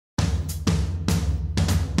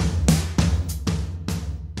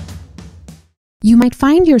You might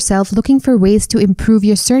find yourself looking for ways to improve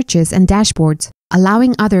your searches and dashboards,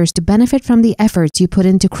 allowing others to benefit from the efforts you put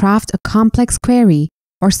in to craft a complex query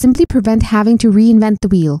or simply prevent having to reinvent the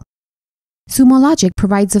wheel. Sumo Logic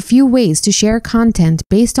provides a few ways to share content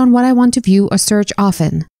based on what I want to view or search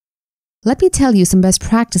often. Let me tell you some best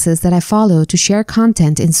practices that I follow to share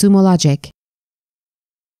content in Sumo Logic.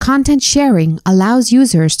 Content sharing allows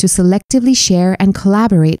users to selectively share and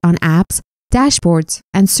collaborate on apps, dashboards,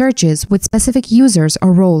 and searches with specific users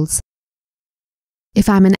or roles. If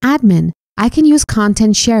I'm an admin, I can use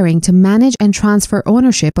content sharing to manage and transfer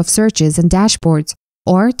ownership of searches and dashboards,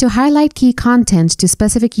 or to highlight key content to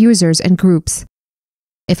specific users and groups.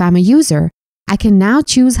 If I'm a user, I can now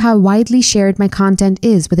choose how widely shared my content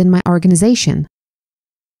is within my organization.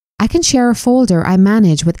 I can share a folder I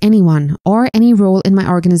manage with anyone or any role in my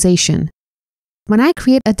organization. When I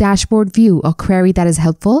create a dashboard view or query that is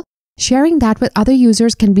helpful, sharing that with other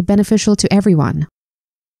users can be beneficial to everyone.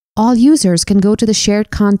 All users can go to the shared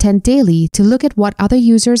content daily to look at what other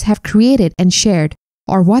users have created and shared,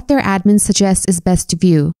 or what their admin suggests is best to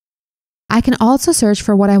view. I can also search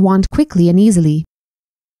for what I want quickly and easily.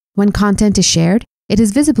 When content is shared, it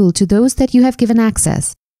is visible to those that you have given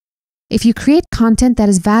access. If you create content that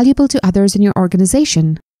is valuable to others in your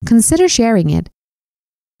organization, consider sharing it.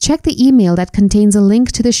 Check the email that contains a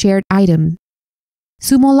link to the shared item.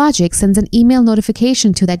 Sumo Logic sends an email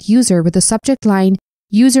notification to that user with the subject line,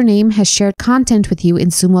 "Username has shared content with you in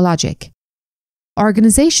Sumo Logic."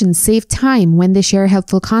 Organizations save time when they share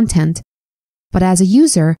helpful content. But as a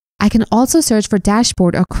user, I can also search for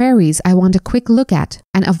dashboard or queries I want a quick look at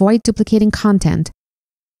and avoid duplicating content.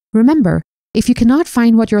 Remember, if you cannot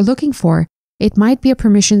find what you're looking for, it might be a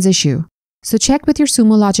permissions issue, so check with your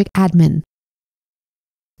Sumo Logic admin.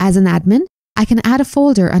 As an admin, I can add a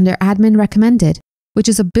folder under Admin Recommended, which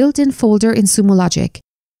is a built-in folder in Sumo Logic.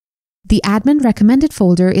 The Admin Recommended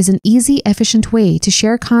folder is an easy, efficient way to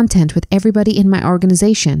share content with everybody in my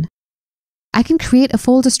organization. I can create a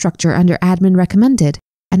folder structure under Admin Recommended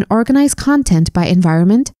and organize content by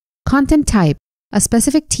environment, content type, a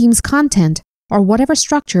specific team's content, or whatever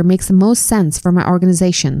structure makes the most sense for my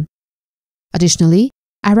organization. Additionally,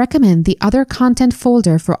 I recommend the Other Content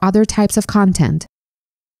folder for other types of content.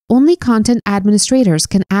 Only content administrators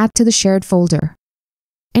can add to the shared folder.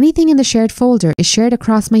 Anything in the shared folder is shared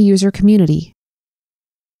across my user community.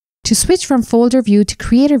 To switch from folder view to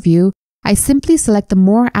creator view, I simply select the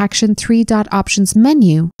More Action 3-dot options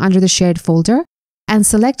menu under the shared folder and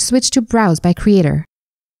select Switch to Browse by Creator.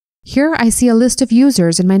 Here I see a list of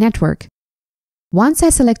users in my network. Once I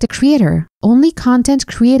select a creator, only content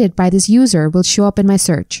created by this user will show up in my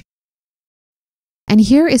search. And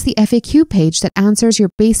here is the FAQ page that answers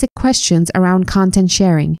your basic questions around content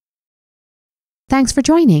sharing. Thanks for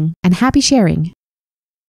joining, and happy sharing!